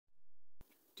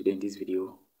Today in this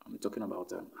video, I'm talking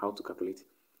about how to calculate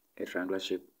a triangular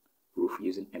shape roof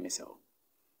using MSL.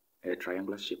 A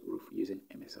triangular shape roof using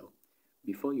MSL.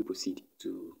 Before you proceed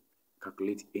to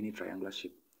calculate any triangular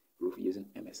shape roof using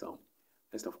MSL,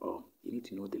 first of all, you need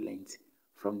to know the length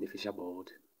from the fascia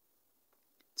board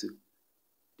to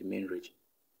the main ridge.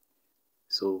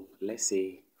 So let's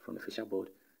say from the fascia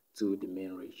board to the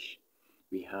main ridge,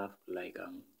 we have like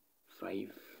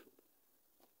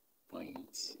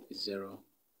 5.0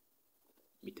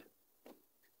 meter,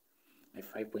 like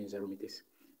 5.0 meters.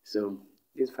 So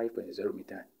this 5.0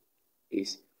 meter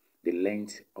is the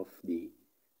length of the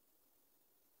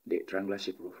triangular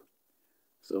shape roof.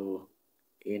 So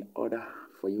in order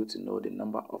for you to know the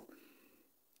number of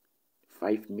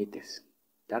 5 meters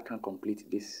that can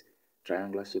complete this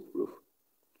triangular shape roof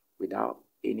without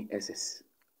any excess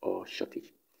or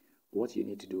shortage, what you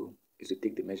need to do is to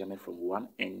take the measurement from one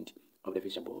end of the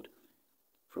fascia board,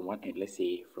 from one end, let's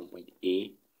say from point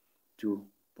A to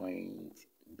point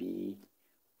B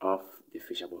of the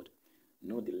fascia board.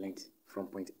 Know the length from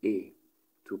point A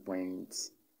to point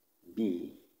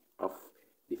B of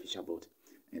the fascia board,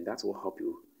 and that will help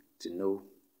you to know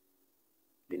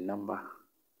the number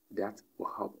that will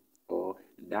help or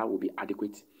that will be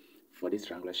adequate for this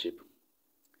triangular shape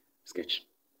sketch.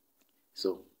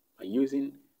 So by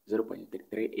using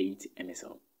 0.38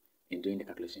 MSL in doing the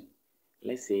calculation,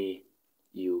 let's say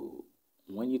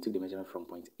when you took the measurement from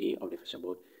point A of the fascia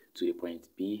board to the point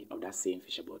B of that same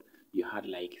fascia board, you had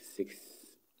like 6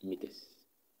 meters.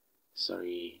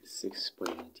 Sorry,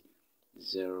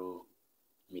 6.0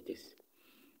 meters.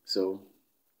 So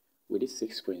with this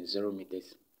 6.0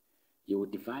 meters, you will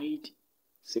divide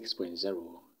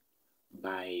 6.0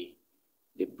 by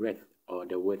the breadth or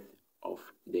the width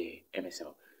of the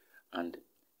MSL, and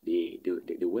the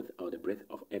width or the breadth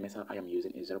of MSL I am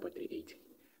using is 0.38.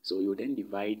 So you then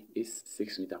divide this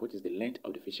 6 meter, which is the length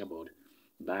of the fascia board,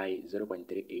 by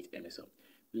 0.38 MSL.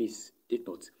 Please take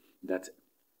note that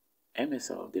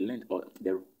MSL, the length or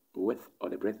the width or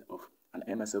the breadth of an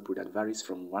MSL product varies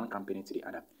from one company to the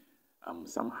other.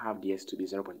 Some have theirs to be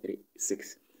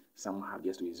 0.36, some have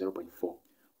theirs to be 0.4,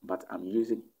 but in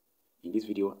this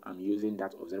video, I'm using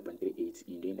that of 0.38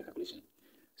 in doing the calculation.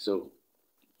 So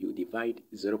you divide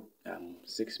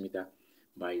 6 meter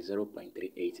by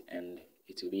 0.38, and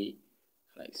it will be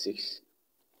like 6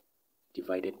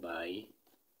 divided by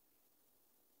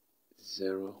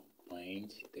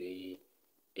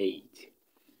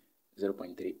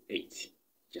 0.38,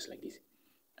 just like this.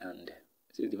 And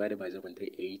 6 divided by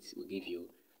 0.38 will give you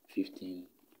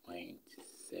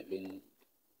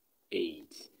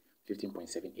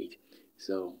 15.78.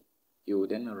 So you will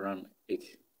then run it.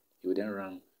 You will then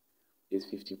run this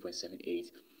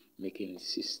 15.78, making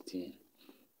 16.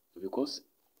 Because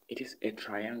it is a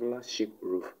triangular shape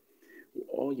roof,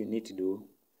 all you need to do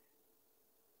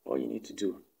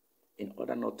in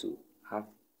order not to have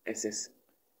excess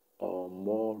or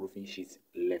more roofing sheets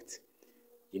left,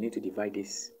 you need to divide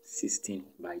this 16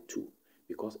 by 2,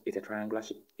 because it's a triangular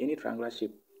shape. Any triangular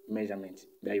shape measurement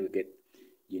that you get,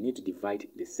 you need to divide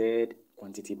the said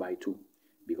quantity by 2,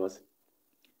 because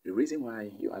the reason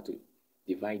why you have to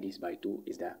divide this by 2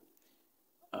 is that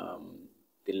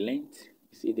the length,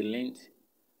 you see, the length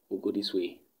will go this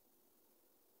way,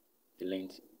 the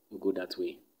length will go that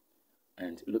way,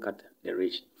 and look at the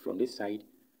ridge. From this side to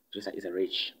this side is a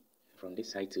ridge, from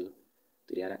this side to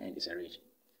the other end is a ridge.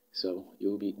 So you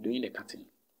will be doing the cutting.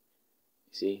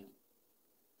 You see,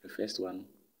 the first one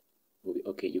will be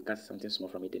okay, you cut something small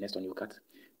from it, the next one you cut,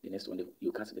 the next one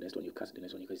you cut, the next one you cut, the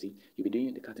next one you can see. You'll be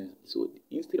doing the cutting. So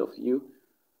instead of you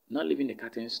not leaving the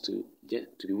cuttings to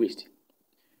be waste,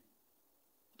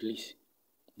 please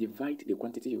divide the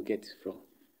quantity you get from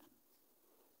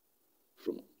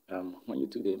when you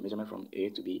took the measurement from A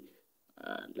to B,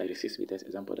 like the 6 meters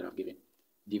example that I've given.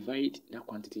 Divide that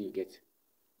quantity you get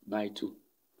by 2.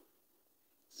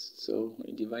 So when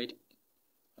you divide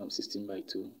 16 by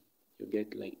 2, you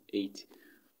get like 8.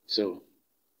 So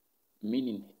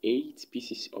meaning 8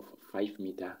 pieces of 5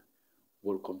 meter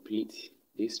will complete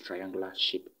this triangular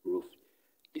shape roof.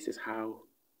 This is how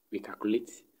we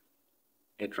calculate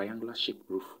a triangular shape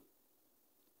roof.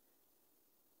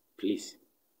 Please,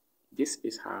 this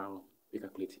is how we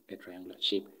calculate a triangular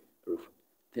shape roof.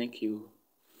 Thank you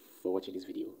for watching this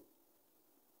video.